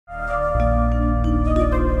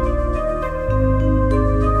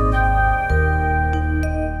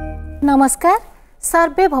नमस्कार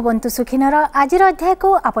सर्बे भवन्तु सुखिनार आज अध्याय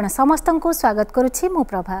को आपण समस्त को स्वागत करुछि मु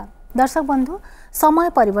प्रभा। दर्शक बंधु समय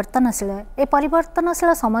परिवर्तनशील ए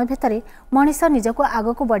परिवर्तनशील समय भितर मनीष निजको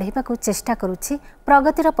आग को बढ़ाइबा को चेष्टा करुछि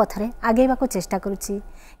प्रगतिर पथरे आगेबा को चेष्टा करुछि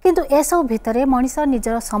किंतु ए सब भितर मनीष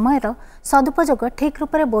निजर समयर सदुपयोग ठीक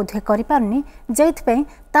रूप से बोध करि पारनी जेइथपई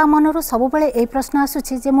ता मनरु सब बेले ए प्रश्न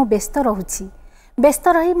आसुछि जे मु व्यस्त रहुछि व्यस्त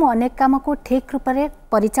रही मु अनेक काम को ठीक रूप से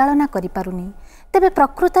परिचालना करि पारुनी तेबे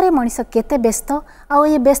प्रकृत में मनीष केते व्यस्त आउ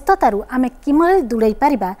ये व्यस्ततारू आमे किमले दूरेई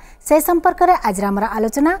पारिबा से संपर्क में आज आमर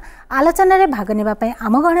आलोचना रे भाग नेबा पई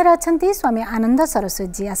आम गणरे अछंती स्वामी आनंद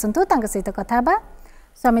सरस्वती जी आसंतु तांग सहित कथा बा।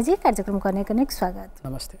 स्वामी जी कार्यक्रम को अनेक अनेक स्वागत।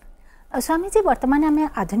 नमस्ते स्वामी जी। वर्तमान आम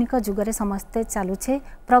आधुनिक जुगरे समस्ते चलुछे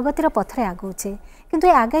प्रगतिर पथरे आगुछे किंतु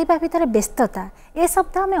ए आगाइबा भितर व्यस्तता ए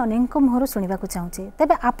शब्द आम अनेक मुहर शुणा चाहूचे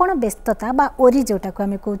तेबे आपण व्यस्तता बा ओरी जोटा को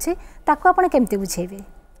आम कहूचे ताको आपण केमती बुझेबे?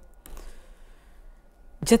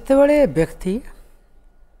 जेतेबेले व्यक्ति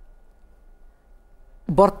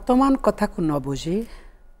वर्तमान कथा को न बुझी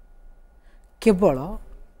केवल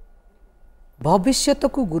भविष्यत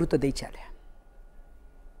को गुरुत्व दे चले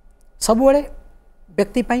सबुबले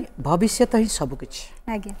व्यक्ति पाई भविष्यत ही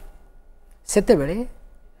सबकिछि आगे सेतेबेले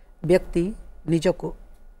व्यक्ति निजको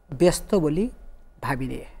व्यस्त बोली भाबी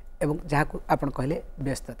निए एवं जहाँ को आपण कहले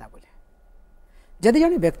व्यस्तता बोले। जदि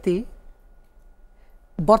जने व्यक्ति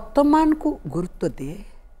वर्तमान को गुरुत्व दिए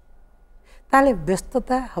ताले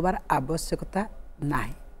व्यस्तता हबार आवश्यकता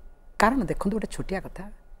नाही। कारण देखो गोटे छोटिया कथा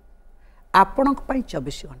आपण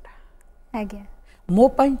 24 घंटा आगे मो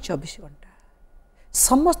 24 घंटा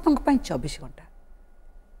समस्त 24 घंटा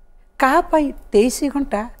कहा 23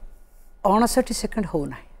 घंटा 59 सेकेंड हो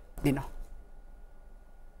ना दिन।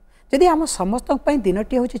 यदि आम समस्त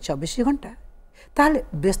दिनटी हूँ 24 घंटा ताले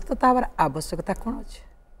व्यस्तता हबार आवश्यकता कौन अच्छे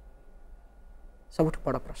सबुठ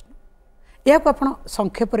बड़ प्रश्न। यह आप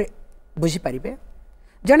संक्षेप बुझीपारे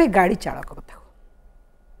जड़े गाड़ी चालक कथा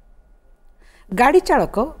गाड़ी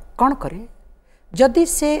चालक कौन करे जदि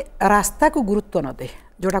से रास्ता को गुरुत्व न दे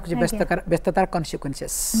जोटा व्यस्ततार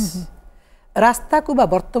कन्सिक्वेंसेस रास्ता को बा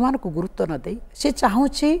वर्तमान को गुरुत्व न दे से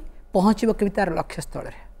चाहूँगी पहुँचब केमी तार लक्ष्य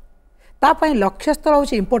स्थल तापाई लक्ष्य स्थल हूँ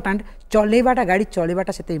इम्पोर्टाट चलैवाटा गाड़ी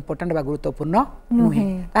चलैवाटा से इम्पोर्टाट बा गुरुत्वपूर्ण नुहे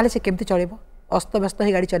ताले से केमती चलेबो अस्त व्यस्त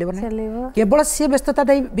ही गाड़ी चलो केवल सी व्यस्तता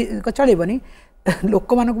चलनी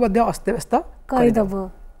लोक मान अस्त व्यस्त करदेव।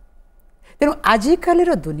 तेणु आजिकाली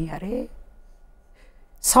दुनिया रे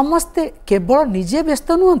समस्ते केवल निजे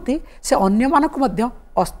व्यस्त नुहति से अन्य मानक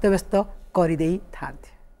अस्त व्यस्त कर दे था।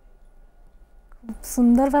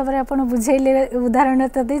 सुंदर भाव में आप बुझेले उदाहरण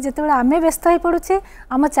दे जो आम व्यस्त हो पड़ुचे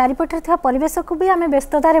आम चारिपटे था परिवेश को भी आम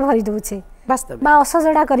व्यस्ततार भरी दौचे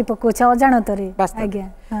असजड़ा कर पकाउछे अजाणतरे।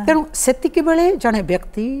 तेणु सेतिकी बेले जड़े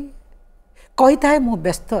व्यक्ति कही था मु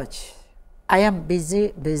व्यस्त अच्छी I am busy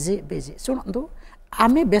busy busy शुणु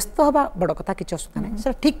आम व्यस्त हवा बड़ कथा कि असुविधा नहीं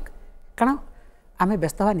सर ठीक कारण आम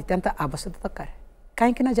व्यस्त हवा नितांत आवश्यक दरकार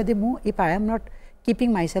कहीं जदि मु if I am not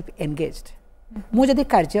keeping my self engaged मु जदि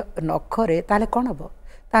कार्य न करे ताले कौन हम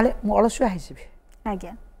ताले मु अलसुआ हो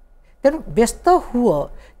तेणु व्यस्त हुआ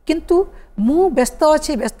किंतु मु व्यस्त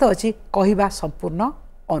अच्छी कहवा संपूर्ण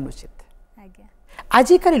अनुचित।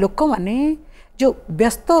 आजिकाली लोक माने जो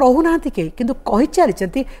व्यस्त रहूना किंतु कही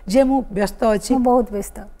चली जे मु व्यस्त अच्छी बहुत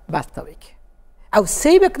व्यस्त वास्तविक आउ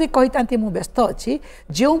से व्यक्ति कही था मु व्यस्त अच्छी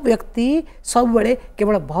जो व्यक्ति सब बेले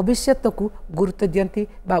केवल भविष्यत को गुरुत्व दियंती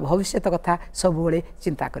बा भविष्यत कथा सब बेले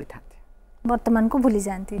चिंता करि थांती वर्तमान को भूली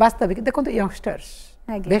जाती। वास्तविक देखो यंगस्टर्स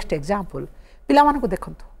बेस्ट एग्जांपल पिला मानक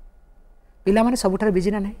देखो पिला माने सबुठार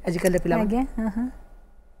बिजी ना नहीं आजिकल पिला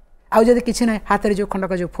आउ जदि किसी ना हाथ में जो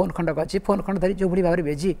खंडक जो फोन खंडक अच्छी फोन खंड धरी जो भाई भाव में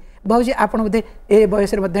बेजी भाजी आप बोधे ए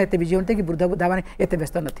बयस एत बिजी होते कि वृद्ध बुद्धा मैंने एत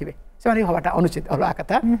व्यस्त नथिबे से हवाटा अनुचित अलग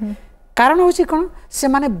कथा। कारण हूँ कौन से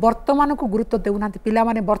माने वर्तमान को गुरुत्व देना पिला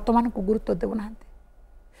माने वर्तमान को गुरुत्व देना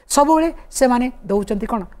सब से माने दौरान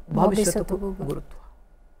कौन भविष्य को गुरुत्व।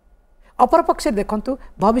 अपर पक्ष देखु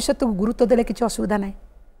भविष्य को गुरुत्व देले किसी असुविधा ना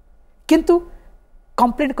किंतु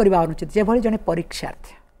कंप्लेंट करवा अनुचित जो जड़े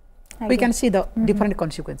परीक्षार्थी we can see the different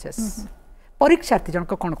consequences। परीक्षार्थी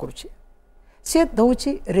जनक कौन करुच्ची सी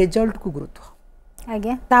दौची रिजल्ट को गुरुत्व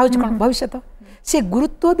आगे कौन भविष्य सी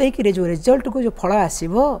गुरुत्व देकी जो रिजल्ट को जो फल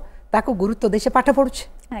आसो ताको गुरुत्व दे से पाठ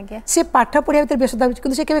पढ़ुचे से पाठ पढ़िया भर व्यस्तता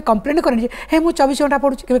होती से केवे कंप्लेन करे हे मु 24 घंटा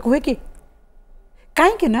पढ़ुची केवे कहे कि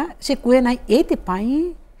कहीं ना से कहे ना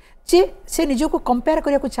ये से निजको कंपेयर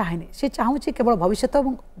करने को चाहे से चाहूँगी केवल भविष्य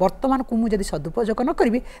वर्तमान को मुझे सदुपयोग न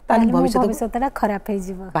करी भविष्य खराब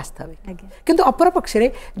हो वास्तविक किंतु अपर पक्ष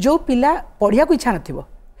जो पिला पढ़िया को इच्छा नथिबो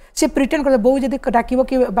सी प्रिटेंड कर बो जब डाक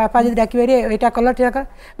कि बापा जब डाक यहाँ कल कर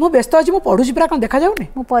मुझे व्यस्त अच्छी मुझे पढ़ुची पूरा कौन देखा जाऊनी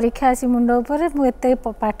मो परीक्षा अच्छी मुंड उपर मुझे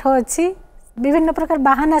पाठ अच्छी विभिन्न प्रकार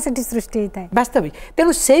बाहाना से सृष्टि होता है वास्तविक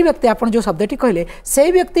तेणु से व्यक्ति आप जो शब्दटी कहले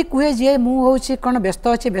से व्यक्ति कहे जी मुझे कौन व्यस्त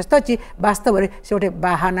अच्छी वास्तव में से गोटे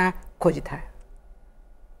बाहाना खोजी था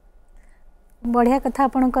बढ़िया कथा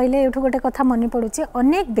आपन कहले एठु गोटे कथा मन पड़ुची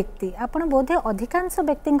अनेक व्यक्ति आपन बोधे अधिकांश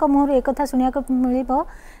व्यक्ति मुहर एक कथा सुनिया को मिलिबो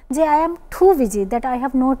जे I am too busy that I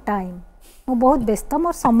have no time मो बहुत व्यस्त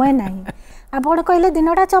मोर समय नहीं आपन कहले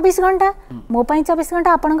दिनटा 24 घंटा मो पई 24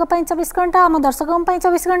 घंटा आपन को पई 24 घंटा हम दर्शकों पई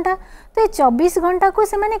 24 घंटा तो 24 घंटा को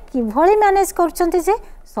से माने किभली मैनेज करछंती जे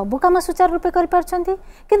सब काम सुचारू रूपे कर परछंती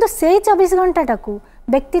किंतु से 24 घंटा टाकू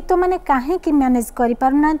व्यक्तित्व माने काहे कि मैनेज करि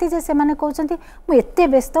पारनांती जे से माने कहउछंती मु एते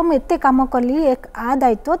व्यस्त मु एते काम कली एक आ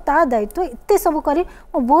दायित्व ता दायित्व एते सब करी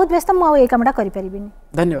मु बहुत व्यस्त मु ए कामटा करि परिबिनी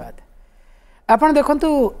धन्यवाद आपण देखंतु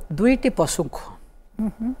दुईटी पशु को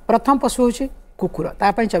प्रथम पशु होची कुकुर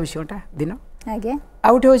ता पई 24 घंटा दिन आगे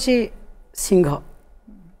आउटे होची सिंह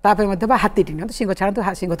ता पई मध्ये बा हाथी टिन सिंह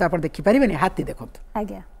छाड़तु सिंह तो आपण देखि परिबेनी हाथी देखंतु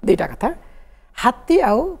आगे दुईटा कथा हाथी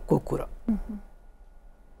आउ कुकुर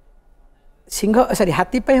सिंह सॉरी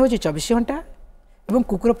हाथी पई होची 24 घंटा एवं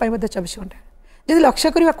कुकुर पई मध्ये 24 घंटा जदि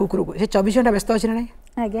लक्ष्य करिवा कुकुर को से 24 घंटा व्यस्त अछि नै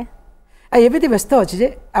आगे आ एबेति व्यस्त अछि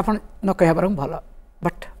जे आपण न कहया बरम भलो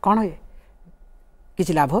बट कोन होय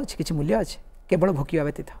किछि लाभ अछि किछि मूल्य अछि केवल भोकिया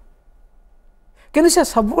व्यतीत किंतु से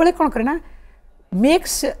सब बेले कौन करे ना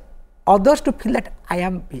makes others to feel that I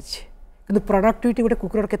am busy किंतु प्रोडक्टिविटी गोटे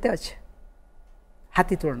कुकुर केते अच्छे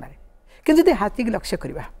हाथी तुलन किंतु यदि हाथी की लक्ष्य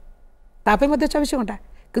करवा तापे मध्य 24 घंटा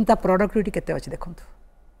किंतु प्रोडक्टिविटी केते अच्छे देखु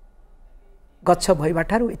गछ भईबा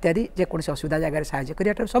ठारू इत्यादि जेकोसी असुविधा जगह साहाय्य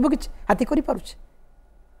करिया सब किछि हाथी करि पारुछ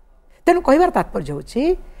तेणु कहिबार तात्पर्य होछि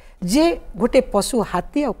जे गोटे पशु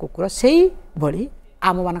हाथी और कुकुर सेही भली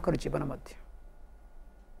आम मानकर जीवन मध्य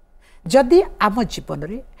जदि आम जीवन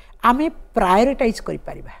रे आमे प्रायोरिटाइज करि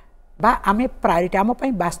परिबा बा आमे प्रायोरिटी आम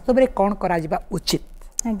पई वास्तव रे कोन करा जिबा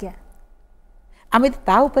उचित आज्ञा आमे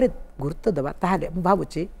ता ऊपर गुरुत्व दबा ताहले मु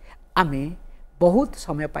भाबुची आमे बहुत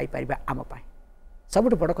समय पाई परिबा आम पई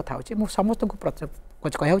सबुठ बड़ कथा होची मु समस्त को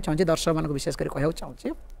कुछ कहउ चाहूँ दर्शक मान विशेष कर कहउ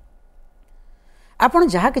चाहूँ आपण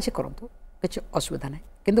जहा किछि करंतु किछि असुविधा नै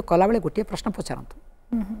किंतु कला बेले गोटे प्रश्न पचारंतु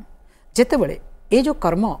जेते बेले ए जो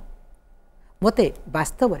कर्म मते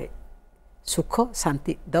वास्तव रे सुख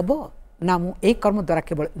शांति दब ना मु ए कर्म द्वारा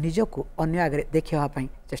केवल निजको अन्य आगे देखा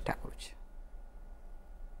चेष्टा करुछ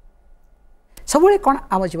सब कौन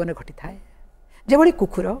आम जीवन घटी थाए जो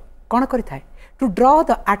कुकुर कौन करें two draw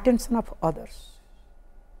the attention of others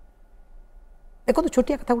देखो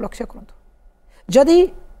छोटिया कथा को लक्ष्य करूँ जदि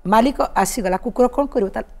मालिक आसीगला कुकुर कौन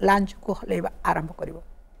कर लांच को हलैबा आरंभ कर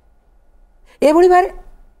भाव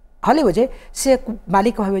हल जे से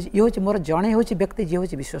मालिक भाव ये हूँ मोर जड़े हूँ व्यक्ति जी हूँ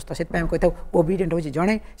विश्वस्त से कही था ओबिडिएंट हूँ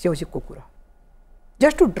जड़े सी हूँ कुकुर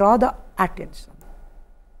just two draw the attention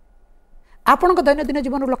आपण दैनंदिन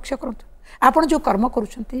जीवन लक्ष्य करूँ आपड़ जो कर्म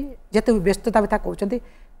करते व्यस्तता व्यथा कहते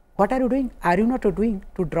what are you not doing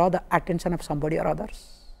two draw the attention of somebody और अदर्स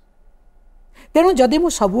तेणु जदि मु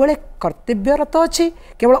सबुबले कर्तव्यरत अच्छी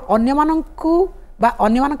केवल अन्य मानंकु बा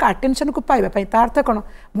अन्य मानक अटेंशन को पाइबा पई तार अर्थ कौन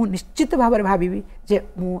मु निश्चित भाव में भावी जे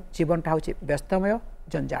मु जीवनटा हूँ व्यस्तमय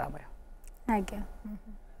जंजालमय आज्ञा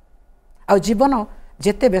आ जीवन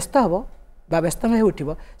जेते व्यस्त हम बा व्यस्तमय हो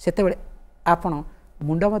उठिबो सेते बेले आपण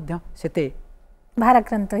मुंड मध्य सेते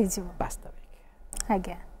भाराक्रांत हो वास्तविक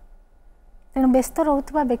आज्ञा तेणु व्यस्त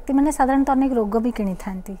रोथुवा व्यक्ति माने साधारणतः अनेक रोग भी किणी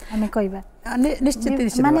थांती आमे कहबा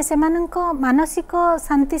निश्चित माने सेमानंको मानसिक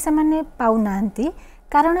शांति से माने पाउ नांती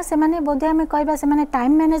कारण से माने बोधे आमे कहबा से माने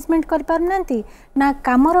टाइम मैनेजमेंट कर पारु नांती ना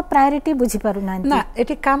कामर प्रायोरिटी बुझी पारु नांती ना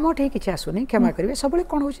एटी काम ठीक किछि आसुनी क्षमा करिवे सबले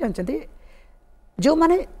कोन होछि जानचंती जो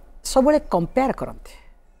माने सबले कंपेयर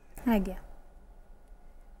करंती आज्ञा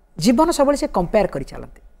जीवन सबले से कंपेयर करि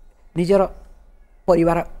चलंती निजर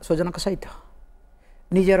परिवार स्वजनक सहित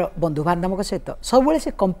निजर बंधु बांधव सहित सब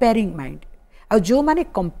से कंपेयरिंग माइंड आ जो माने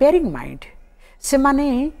कंपेयरिंग माइंड से माने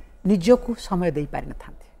निजको समय दे पारि न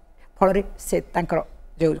थांती फल से तांकर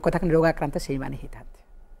जो कथा रोगाक्रांत से माने ही थांती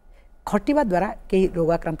खटिबा द्वारा कई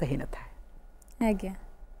रोगाक्रांत ही न थाए आज्ञा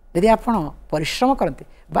यदि आपण परिश्रम करते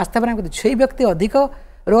वास्तव में से व्यक्ति अधिक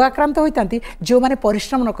रोगाक्रांत होता जो मैंने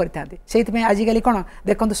परिश्रम न करते से आजिकल कौन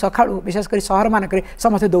देखो सका विशेषकर सहर मानक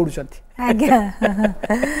समस्त दौड़ुं आज्ञा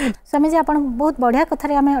स्वामी जी आप बहुत बढ़िया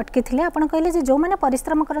कथार आम अटकी थे आप कहले जो मैंने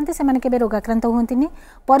परिश्रम करते से केवे रोगाक्रांत हमें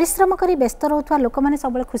परिश्रम कर व्यस्त रोथुवा लोक मैंने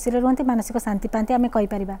सब खुशी रुहति मानसिक शांति पाते आम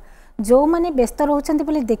कहीपर जो मैंने व्यस्त रोचंती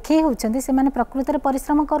बोली देखे होचंती से माने प्रकृत में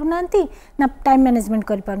परिश्रम करूना ना टाइम मैनेजमेंट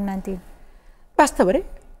कर पारुना वास्तव में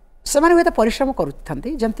से परिश्रम करुँच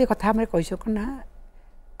जमती कथा कहीना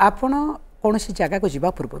आपण कौन सी जगह को जीवा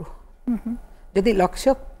पूर्व जदि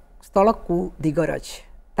लक्ष्य स्थल को दिगर अच्छे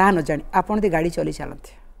ता न जानी आपण यदि गाड़ी चली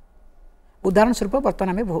चलते उदाहरण स्वरूप बर्तमान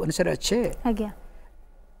आम भुवनेश्वर अच्छे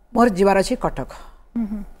मोर जीवार अच्छे कटक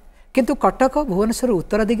किंतु कटक भुवनेश्वर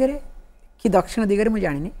उत्तर दिगरे कि दक्षिण दिगरे मुझे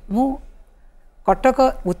जानी मु कटक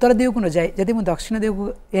उत्तर दिग को न जाए जदि मुझे दक्षिण दिग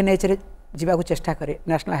को एनएच रे जीवा चेष्टा करे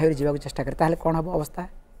नेशनल हाईवे जीवा चेष्टा करे ताहले कौन हम अवस्था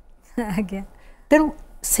तेणु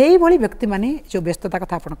से ही व्यक्ति माने जो व्यस्तता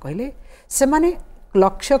कथा आप कहले से माने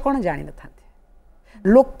लक्ष्य कौन जानी न था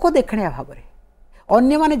लोक देखने अभाव में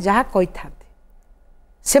अन्य माने जहाँ कही था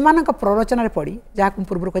से प्ररोचन पड़ी जहाँ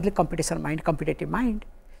पूर्व कहते competition mind competitive mind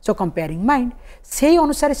so comparing mind से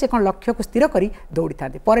अनुसार से कौन लक्ष्य को स्थिर कर दौड़ी था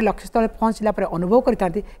पर लक्ष्य स्थल पहुँचला अनुभव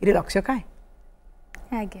करते ये लक्ष्य कहीं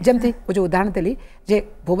जमती जो उदाहरण देली जे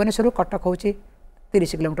भुवनेश्वर कटक हूँ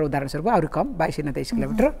 30 किलोमीटर उदाहरण स्वरूप आहुरी कम 22-23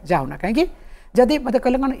 किलोमीटर जाऊना कहीं जदि मत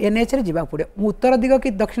कहले कौन एनएच रे जावाक पड़े उत्तर दिग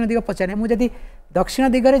कि दक्षिण दिग पचारे मुझे दक्षिण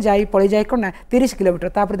दिगरे जाई पड़े जाए कौन ना 30 किलोमीटर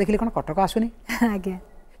तापर देखली कौन कटक आसुनी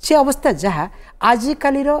से अवस्था जहाँ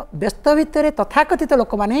आजिकाली व्यस्त भितर तथाकथित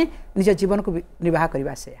लोक मैंने निज जीवन को निर्वाह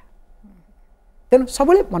करवा से तेणु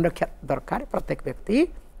सब मन रखा दरकार प्रत्येक व्यक्ति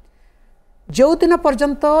जो दिन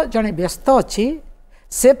पर्यंत जड़े व्यस्त अच्छी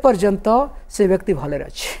से पर्यंत से व्यक्ति भले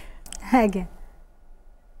अच्छे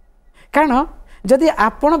कारण जदि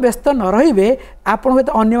आपण व्यस्त न रहिबे आपण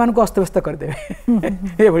हयतो अन्य मान को अस्तव्यस्त कर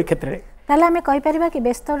देबे ए क्षेत्र रे ताले हमें कहि परिबा कि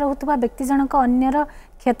व्यस्त रहउतबा व्यक्ति जनक अन्यर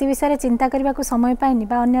क्षति विषय चिंता करबा को समय पाइनी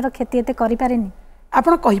बा अन्यर क्षति एते करि पारेनी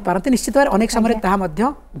आपण कहि पारते निश्चित भाव अनेक समय ताहा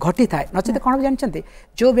मध्य घटी थाए नचित कोन जानचंती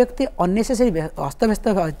जो व्यक्ति अननेसेसरी अस्तव्यस्त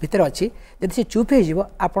भितर अछि जदि से चुप हे जीवो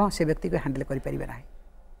आपण से व्यक्ति को हैंडल करि परिबे नाही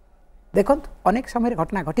देखंत अनेक समय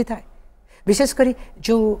घटना घटी थाए विशेष करी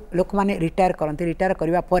जो लोक माने रिटायर करते रिटायर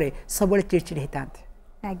करबा परे सबले चिड़चिड़ होता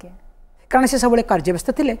कारण से सबले कार्य व्यस्त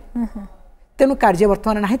थिले तेणु कार्य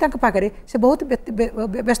वर्तमान ना पाखे से बहुत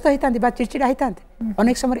व्यस्त होता चिड़चिड़ा होता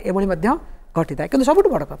अनेक समय एभली घटी था कि सब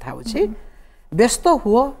बड़ कथा हूँ व्यस्त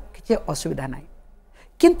हुआ कि असुविधा ना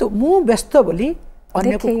किंतु मु व्यस्त बोली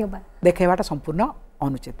अन्य को देखा संपूर्ण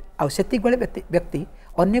अनुचित आती व्यक्ति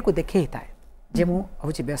अन्य को देखे था जे मु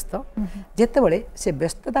हूँ व्यस्त जितेबले से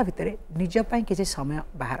व्यस्तता भितर निजपाई किसी समय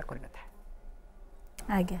बाहर कर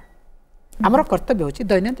आमर कर्तव्य हूँ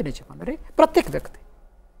दैनंदिन जीवन में प्रत्येक व्यक्ति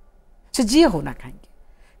से जी होना कहीं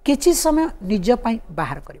किसी समय निजपाई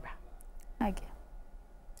बाहर करवा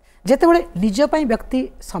जितेबले निजपाई व्यक्ति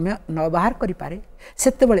समय न बाहर करें से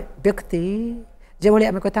व्यक्ति जो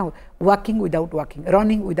आम कहता हूँ walking without walking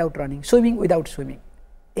running without running swimming without swimming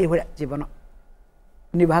ये जीवन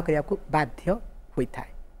निर्वाह करने को बाध्य होता है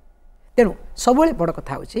तेणु सब बड़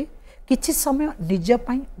कथा हूँ किसी समय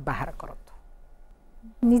निजपाई बाहर कर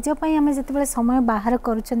निजपाई आम जिते समय बाहर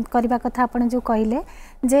करवा कथा आपन जो कहले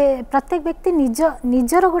जे प्रत्येक व्यक्ति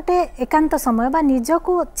निजर गोटे एकांत समय बा निज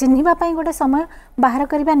को चिन्हिबा पई गोटे समय बाहर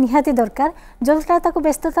करवा निहाती दरकार जोटा ताको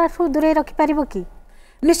व्यस्तता दूरे रखि पारिबो कि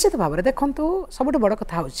निश्चित भाव में देखंतु सबुठ बड़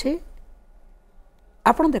कथा हूँ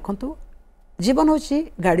आपन देखंतु जीवन हूँ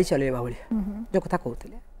गाड़ी चलेबा भाई जो कथा कहते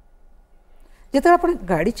जिते आप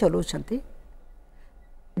गाड़ी चलाउछंती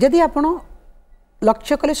जदि आपण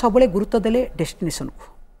लक्ष्य कले सब गुरुत्व देले डेस्टिनेशन को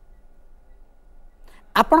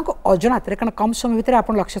आपण को अजनात कारण कम समय भितर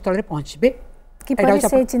आप लक्ष्य स्थल में पहुँचे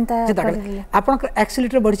आप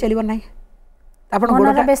एक्सीलेटर बढ़ी चलो ना आप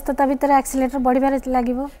व्यस्तता भितर एक्सीलेटर बढ़िबार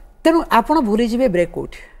लागिवो तेणु आप भूली जी ब्रेक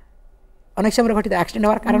कौट अनेक समय घटी एक्सीडेंट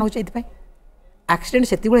हमार कारण होती एक्सीडेंट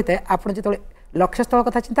से होता है आप जो लक्ष्य स्थल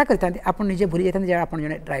कथा चिंता करते आप निजे भूली जाते आप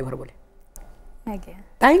जड़े ड्राइवर बोले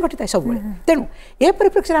ताही घटी था सब तेणु ए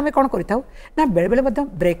परिप्रेक्षी आम कौन करना बेले बेले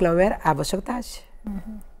ब्रेक लगार आवश्यकता अच्छे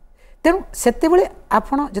तेणु से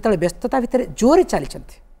आपड़ जो व्यस्तता भितर जोर चली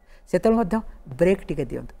से ब्रेक टिके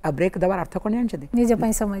दिंतु आ ब्रेक दबार अर्थ कौन जानते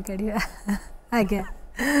निजपाई समय काढ़ा आज्ञा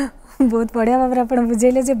बहुत बढ़िया भाव में आप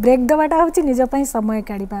बुझेले जे ब्रेक दबाटा हूँ निजपाई समय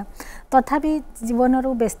काढ़ा तथापि जीवन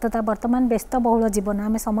व्यस्तता वर्तमान व्यस्त बहुल जीवन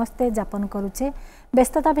आम समस्ते यापन करुचे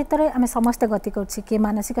व्यस्तता भितर आम समस्ते गति करुचे किए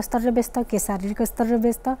मानसिक स्तर में व्यस्त किए शारीरिक स्तर में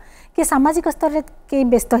व्यस्त किए सामाजिक स्तर में कई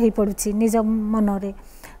व्यस्त हो पड़ुछि निज मनरे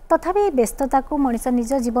तथापि व्यस्तता को मनीष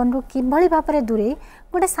निज जीवन रू किभली भाव में दूरे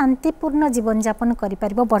गोटे शांतिपूर्ण जीवन यापन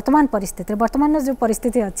कर वर्तमान परिस्थिति वर्तमान जो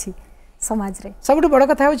परिस्थिति अच्छी समाज रे सब बड़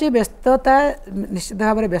कथा हूँ व्यस्तता निश्चित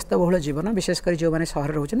भाव में व्यस्त बहुल जीवन विशेषकर जो मैंने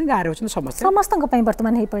सहर रोचे गाँव रोचे समस्त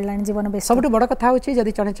वर्तमान हो पड़ा जीवन सब बड़ कथा हूँ जब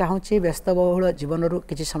जड़े चाहूँगी व्यस्त बहुल जीवन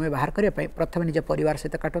किसी समय बाहर करने प्रथम निज परिवार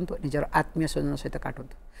सहित काटतु निजर आत्मीय स्वजन सहित काटतु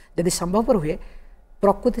जदि संभवपर हुए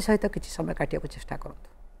प्रकृति सहित किसी समय काटिया चेष्टा करूँ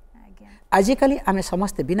आजिकल आम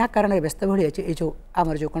समस्ते बिना कारण व्यस्त भली अच्छे ये जो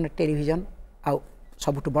आमर जो कौन टेलीविजन आउ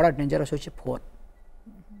सबुठ बड़ डेंजरस हूँ फोन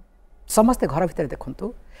समस्ते घर भितर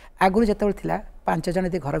देखंतु आगुरी जेतेबेले थिला 5 जण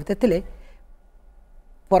यदि घर भितर थिले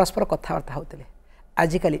परस्पर कथावार्ता होतले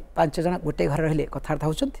आजिकाली 5 जण गोटे घर रहिले कथावार्ता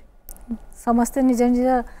होचंती समस्ते निज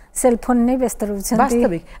निज सेल फोन नहीं व्यस्त रहउछंती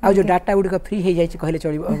वास्तविक आ जो डाटा गुडी फ्री हे जाइछि कहले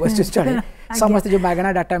चली चले समस्त जो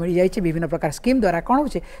मागना डाटा मिल जाइछि विभिन्न प्रकार स्कीम द्वारा कोन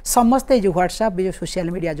होछि समस्ते जो व्हाट्सएप जो सोशल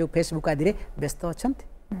मीडिया जो फेसबुक आदि रे व्यस्त अछंती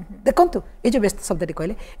देखंतु ए जो व्यस्त शब्दटी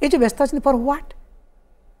कहले ए जो व्यस्त अछंती फॉर व्हाट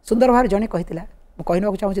सुंदर भार जने कहितला म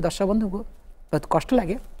कहनबा चाहूछि दर्शक बंधु को बहुत कष्ट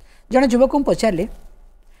लागे जने युवक को पचारले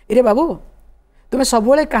इरे बाबू तुमे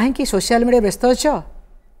सबले काहे कि सोशल मीडिया व्यस्त अछ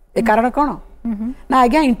ए कारण कोन ना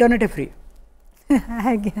आज्ञा इंटरनेट फ्री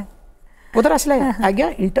आज्ञा उधर आसला आज्ञा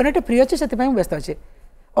इंटरनेट फ्री अच्छे से व्यस्त अच्छे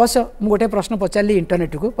अवश्य मुझे गोटे प्रश्न पचारि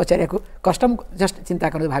इंटरनेट को पचार कष्ट जस्ट चिंता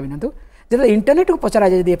कर भावी नु जो इंटरनेट को पचरा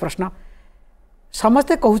जाए ये प्रश्न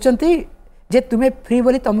समस्ते कहते जे तुम्हें फ्री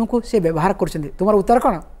बोली तुमको से व्यवहार कर तुम उत्तर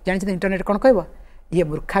कौन जानते इंटरनेट कौन कह ये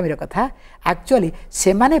मूर्खामीर कथा एक्चुअली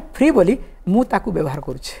से माने फ्री बोली मुझे व्यवहार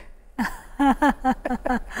करुच्छे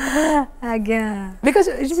आज्ञा बिकॉज़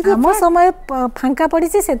हम समय फांका पड़ी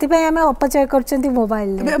से अपचय कर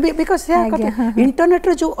मोबाइल बिकॉज़ इंटरनेट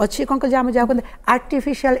रो जो अच्छी कौन जाम जा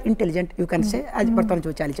artificial intelligent you can say आज बर्तमान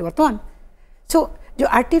जो चली बर्तमान सो जो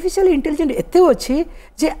आर्टिफिशियल इंटेलिजेंट एते अच्छी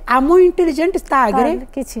जे आम इंटेलिजेंट ता आगे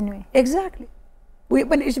किछि नै एग्जैक्टली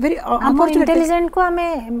इट्स वेरी इंटेलिजेंट को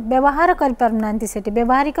हमें व्यवहार कर पारनांती सेठी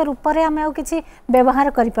व्यवहारिक रूप रे हमें और किछि व्यवहार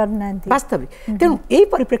कर पारनांती वास्तविक तेनु एई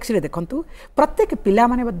परिप्रेक्षी रे देखंतु प्रत्येक पिला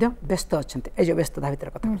माने मध्य व्यस्त अछंती ए जो व्यस्तता भीतर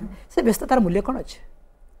कथा से व्यस्ततार मूल्य कोन अछि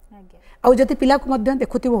आ जति पिला को मध्य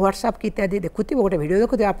देखुथिबो व्हाट्सएप की इत्यादि देखुथिबो गोटे वीडियो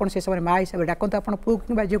देखुथिबो आपण से समय मा हिसाब डाकंतु आपण पुक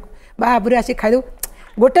कि बाजू बा आबरे आसी खाइ दो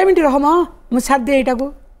गोटे मिनिट रह म मु साथ दे एटा को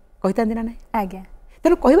कहिता दिना नै आज्ञा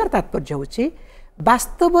तेनु कहिबार तात्पर्य होछि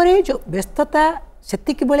वास्तव रे जो व्यस्तता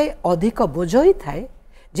सेतिक बेले अधिक बोझ ही थाए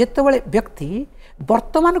जेतेबेले व्यक्ति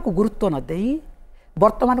वर्तमान को गुरुत्व न देई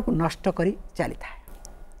वर्तमान को नष्ट करी चली थाए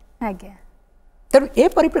आज्ञा तेणु ए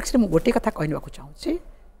परिप्रेक्षी में गोटे कथा कहना चाहूँगी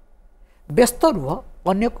व्यस्त रुह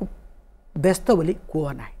अन्य को व्यस्त बोली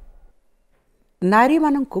कह ना नारी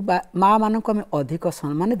मानक माँ मानक आम अधिक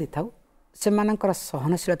सम्मान दे था से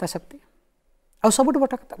सहनशीलता शक्ति आ सब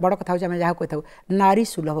बड़ कथा हूँ जहाँ कही था नारी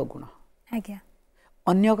सुलभ गुण आज्ञा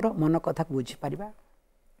अन्यर मन कथा को बुझीपर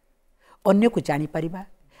अन्य को जापर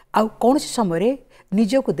आ कौन समय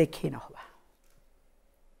निज को देखे न हवा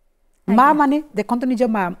माँ माने देखते निज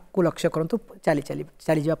माँ को लक्ष्य करूँ चली चली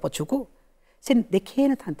चली जा पछकू से देखे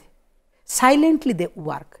न था साइलेंटली दे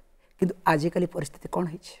वर्क किंतु आजिकल परिस्थिति कौन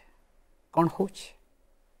कौन हो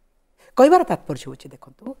कहबार तात्पर्य हो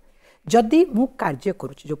देखो जदि मु कार्य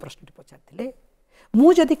करुच्ची जो प्रश्न पचारे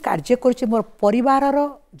मुझे कार्य करुच्ची मोर परिवार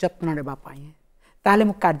जत्न नेबाई ताहले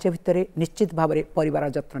मु कार्य भितर निश्चित भाव में परिवार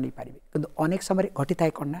जत्न नहीं पारि किंतु अनेक समय घटी थाए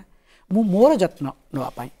कौन ना मु मोर जत्न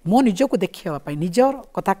नापी मो निज को देखापी निजर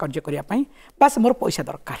कथा कार्य करने बास मोर पैसा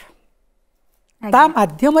दरकार ता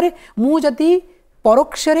माध्यम मुझे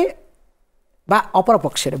परोक्ष बा अपर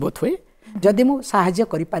पक्ष बोध हुए जदि मु साहाय्य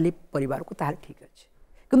करि पाली परिवार को ताहले ठीक अच्छे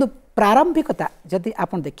किंतु प्रारंभिकता जदि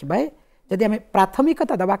आपण देखिबा जदि आम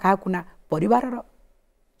प्राथमिकता दबा क्या ना परिवार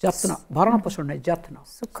जत्न भरण पोषण नहीं जत्न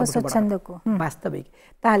सुख स्वच्छंद को वास्तविक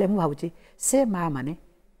ताहले मु भावुची से माँ माने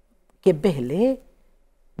केबे हेले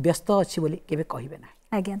व्यस्त अच्छी बोली केबे कहिबे ना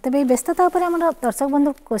आज्ञा तबे व्यस्तता उपर हमर दर्शक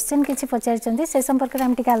बंधु क्वेश्चन किछि पचारिचंती से संपर्क रे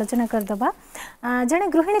हम टिके आलोचना करदबा जने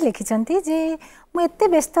गृहिणी लिखिचंती जे मु एते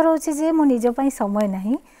व्यस्त रहउची जे मु निज पई समय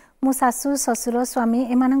नाही मु सासु ससुर स्वामी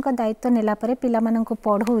एमानक दायित्व नेला परे पिला मानक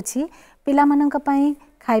पढ़ौछि पिला मानक पई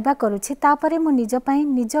खाइबा करुछि तापरे मु निज पई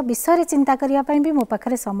निज विषय रे चिंता करिया पई भी मो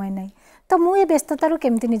पाखरे समय नाही तो मु ए व्यस्तता रो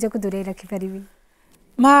केमति निज को दूरे रखि परिबी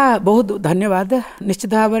माँ बहुत धन्यवाद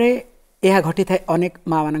निश्चित भाव में यह घटी थाए अनेक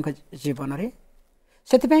माँ मान जीवन में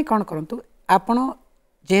से कौन करूँ आपण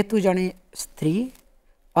जेहेतु जड़े स्त्री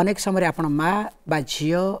अनेक समय आपण माँ बा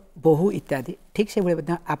झील बोहू इत्यादि ठीक से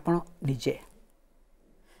भाई आपण निजे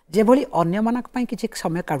जे भली अन्य मानक पई किछि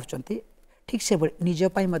समय काढुचंती ठीक से भली निज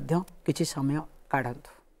पई मध्य किछि समय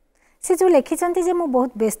काढंतु से जो लिखिचंती जे मु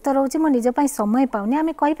बहुत व्यस्त रहउची मो निज पई समय पाउनी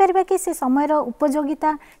आमे कहि परबा कि से समयर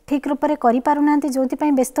उपयोगिता ठीक रूप रे करि पारुनांती जोति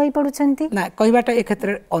पई व्यस्त होई पडुचंती ना कहिबाटा ए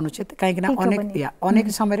क्षेत्र अनुचित काहे कि ना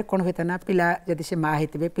अनेक समय कोन होइता ना पिला यदि से माँ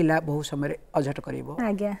हेतिबे पिला बहु समय अझट करिवो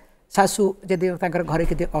आज्ञा सासू जदि तांकर घरे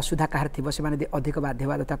केते असुविधा काहर थिबो से माने अधिक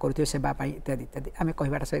बाध्यबाधता करथिबे सेवा पई इत्यादि इत्यादि आमे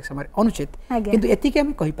कहिबाटा से एक समय अनुचित किंतु एतिके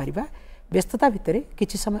आमे कहि परिबा व्यस्तता भितर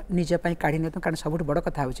किसी समय निज पई काढ़ी नियंतु कारण सबुठ बड़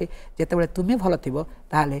कथा होचे जेतेबेले तुमे भल थिबो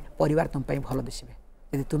ताहाले परिवार तुम पई भल दिसिबे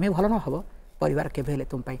यदि तुमे भल न हबो परिवार केबे हेले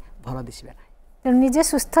तुम पई भल दिसिबे ना तेणु निजे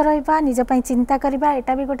सुस्थ रहा निजपाई चिंता करवा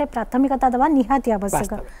एटा भी गोटे प्राथमिकता देवा निहाती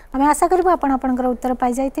आवश्यक आम आशा करूँ आपंकर उत्तर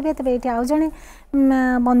पाई जाइए तेज ये आउ जड़े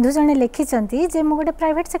बंधु जड़े लिखिं जे मुझे गोटे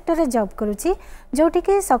प्राइवेट सेक्टर रे जॉब करुँची जोटि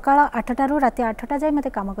कि सकाळ 8टारू राति 8टा जाए मत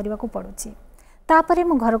काम करने को पड़ुची तापर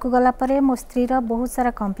मो घर को गलापर मो स्त्रीर बहुत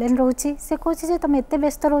सारा कंप्लेन रोचे से कहे तुम एत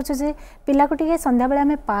व्यस्त रोच जे पिला को टे संध्या बेले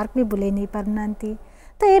आम पार्क भी बुले नहीं पारना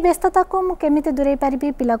तो ये व्यस्तता को मुझे दूरे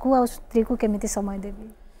पारि पिला को आ स्त्री को केमी समय देवी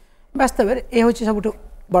वास्तव में ये हूँ सब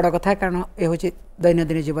बड़ कथा कारण ये हूँ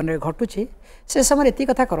दैनंदिन जीवन में घटुची से समय ये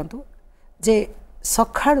कथा करूँ जे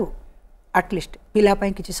सकाळू आटलिस्ट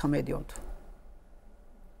पिलापाई किसी समय दिंतु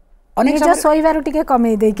शोबार टे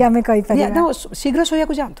कमे शीघ्र शोया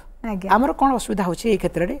जातु आमर कौन असुविधा हो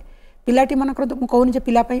क्षेत्र में पिलाटी मन कर कहूनी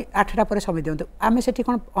पिलापाई 8टा पर समय दिंतु आम से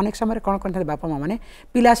अनेक समय कौन करते बापा माँ मैंने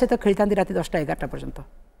पिला सहित खेलता राति 10टा 11टा पर्यंत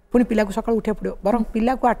पुणी पिला को सकाळ उठा पड़ो बर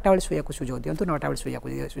पिला को 8टा बेले शोया सुझाव दिंतु 9टा बेले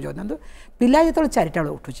शोया सुझाव दिंतु पिला जो 4टा बेले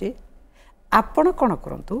उठुचे आपण कौन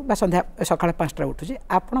करूँ संध्या सकाळ 5टा उठुचे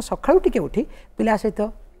आपण सकाळू टिके उठी पिला सहित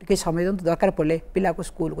टिके समय दिंतु दरकार पड़े पिला को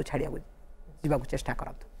स्कूल को छाड़िया जावाक चेष्टा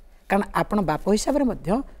करूँ कारण आपण बाप हिसाब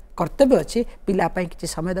से कर्तव्य अच्छी पिलापाई किसी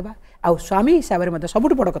समय देवा आउ स्वामी हिसाब से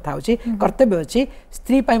सबुठ बड़ कथा होची कर्तव्य अच्छी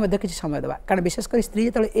स्त्री किसी समय देवा कारण विशेषकर स्त्री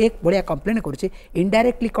जो एक भाया कंप्लेन करुँची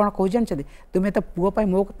इनडायरेक्टली कौन कह जानते तुम्हें तो पुओ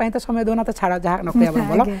मो तो समय दौना तो छाड़ जहाँ न कह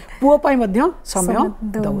भल पुओ समय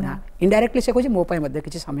दौना इनडायरेक्टली से कहे मो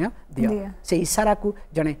किसी समय दियो से इशारा को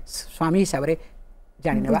जड़े स्वामी हिसाब से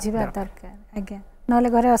जानी दरकार ना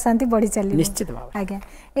घरे अशांति बढ़ी चली निश्चित भाव आज्ञा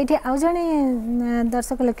ये आउ जड़े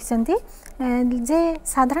दर्शक लिखिं जे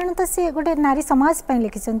साधारणतः सी गोटे नारी समाज पर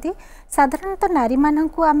लिखिं साधारणतः नारी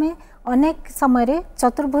मानक आम अनेक समय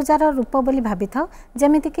चतुर्भुजार रूप बोली भावी था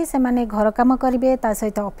जमीक से माने घर काम करेंगे ता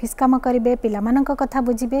सहित ऑफिस काम करेंगे पिलामानक कथा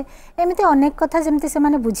बुझे एमती अनेक कथा जमती से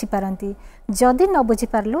माने बुझी पारती जदि न बुझी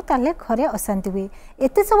पार्लु ताले घरे अशांति हुए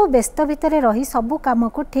एते सब व्यस्त भितर रही सबू काम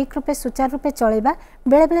को ठीक रूपे सुचारू रूपे चलैबा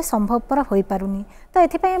बेले बेले संभवपर हो पारुनी तो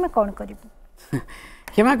एथिपाई आमे कौन करिबु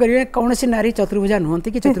क्षमा करेंगे कौन सी नारी चतुर्भुजा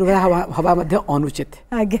नुहति कि चतुर्भुजा हवा अनुचित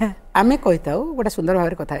आज्ञा आमे कहता गोटे सुंदर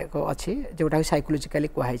भाव कथा अच्छी जोटा साइकोलोजिकाली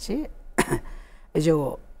कहुई जो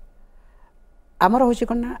आमर हूँ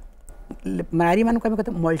कौन ना नारी मानक आम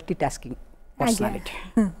कहते मल्टीटास्किंग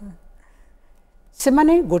पर्सनालिटी से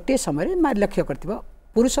माने गोटे समय लक्ष्य कर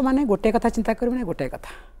पुरुष माने गोटे कथा चिंता करेंगे गोटे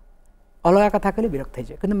कथा अलग कथा कहले विरक्त हो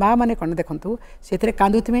जाए माँ मैंने कौन देखु से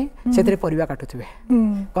कांदुवे से परिवा काटुवे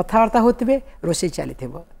कथबार्ता होते रोषे चली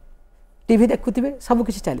टीवी देखुवे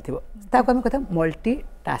सबकि चली आम कहते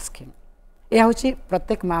मल्टीटास्किंग यह हूँ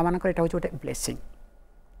प्रत्येक माँ मान यहाँ हूँ गोटे ब्लेसिंग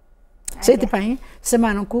से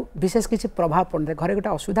विशेष किसी प्रभाव पड़े घरे गोटे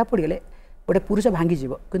असुविधा पड़गले गोटे पुरुष भांगीज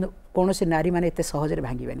कि कौन से नारी मैंने एत सहजरे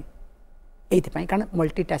भांगेनि ये कारण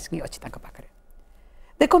मल्टीटास्किंग अच्छी पाखे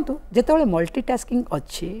देखु जिते मल्टीटास्किंग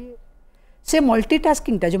अच्छी से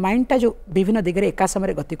मल्टीटास्किंगटा जो माइंडटा जो विभिन्न दिगरे एका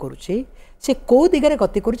समय गति करुच्ची से कौ दिगरे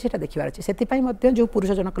गति करुच्ची देखिबार अच्छे से जो पुरुष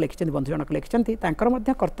जनक लिखिं बंधु जनक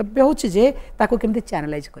लिखिं कर्तव्य होची केमती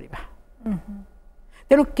चैनलाइज करवा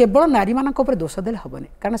तेणु केवल नारी मान दोष देले हेनी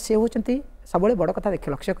कारण से होती सब बड़ कथा देख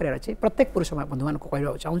लक्ष्य करार अच्छे प्रत्येक पुरुष बंधु मान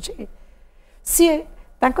कहवा चाहूँगी सी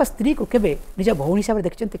स्त्री को केवे निज भौणी हिसाब से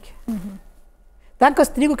देखते कि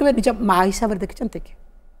स्त्री को केवे निज माँ हिसाब से देखते कि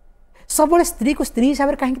सब स्त्री को स्त्री हिसाब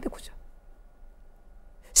से कहीं देखुच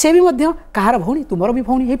से भी कहार भौणी तुमर भी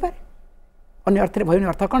भौणी हो पाए अन्य अर्थ भौणी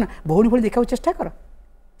अर्थ कौन भौणी भाई देखा चेष्टा कर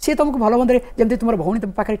सी तुमको भल मंद जमी तुम भौणी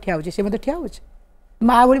तुम पाखे ठिया हो ठिया हो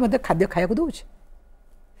माँ भाई खाद्य खाया दूसरे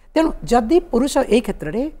तेणु जदि पुरुष यही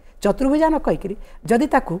क्षेत्र में चतुर्भुजा न कहीकि जदि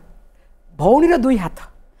ताकू भौणीर दुई हाथ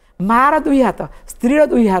मार दुई हाथ स्त्रीर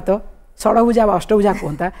दुई हाथ षडभुजा अष्टभुजा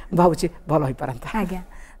कहता भावुँ भल हो पारता आज्ञा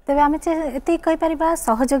तेज आम ये कहीपर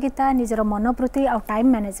सहयोगिता निजर मनोवृत्ति आ टाइम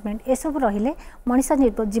मैनेजमेंट ये सब रहिले मनीष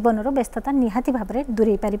जीवन व्यस्तता निहाती भाव में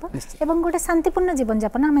दूरे पार और गोटे शांतिपूर्ण जीवन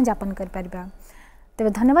जापन आम जापन कर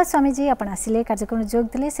तेज धन्यवाद स्वामीजी आप आसिले कार्यक्रम जोग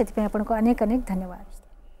देते से आपको अनेक अनेक धन्यवाद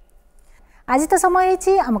आज तो समय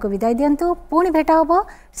आमको विदाय दिंतु पुणी भेट हम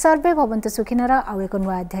सर्वे भवन्तु सुखिनर आउ एक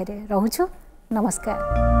नुआ अध्याय रोचु नमस्कार।